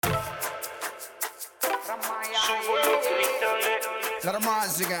La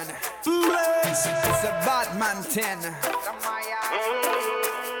musica Blaze, it's a Batman 10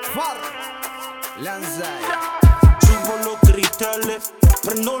 Far Lanzai. Subo los cristales,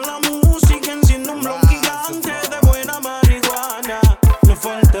 prendo la música, enciendo un blog gigante de buena marihuana. No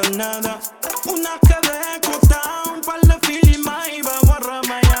falta nada, una cadecota, un par de filis más y vamos a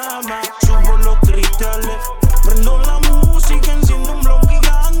Ramayama. Subo los cristales, prendo la música, enciendo un blog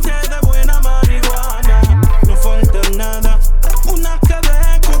gigante de buena marihuana. No falta nada, una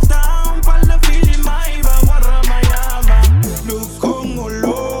cadecota, un par de filis más y vamos a Ramayama. Luz con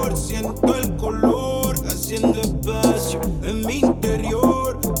olor, siento el color, haciendo espacio en mi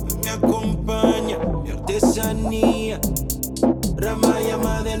interior. Me acompaña mi artesanía,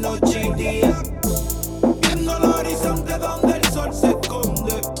 Ramayama de noche y día. Viendo el horizonte donde el sol se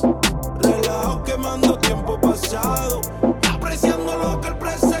esconde, relajo quemando tiempo pasado, apreciando lo que el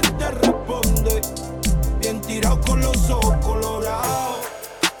presente responde. Bien tirado con los ojos colorados,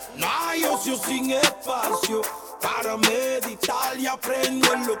 no hay ocio sin espacio para meditar y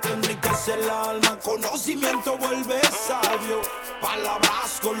aprender lo que enriquece el alma. Conocimiento vuelve sabio,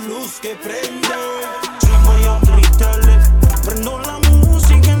 palabras con luz que prende. Sumo yo cristales, prendo la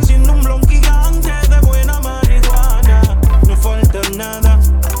música, enciendo un blog gigante de buena marihuana. No falta nada,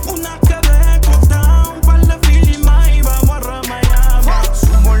 una cadecota, un par de filis más y vamos a Ramayama.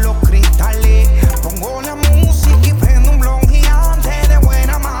 Sumo los cristales, pongo la música y prendo un blog gigante de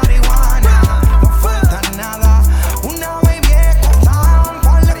buena marihuana. No falta nada, una baby escota, un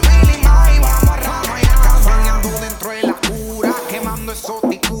par de filis más y vamos a Ramayama. Soñando dentro de la cura, quemando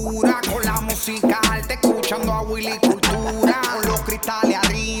exoticura, con la música alta, escuchando a Willy Cultura. Con los cristales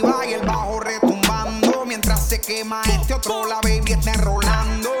arriba y el bajo retumbando, mientras se quema este otro, la baby está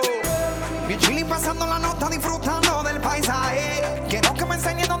enrolando. Bien chilling pasando la nota, disfrutando del paisaje. Quiero que me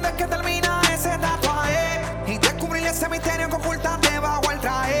enseñes dónde es que termina ese tatuaje y descubrir ese misterio que oculta debajo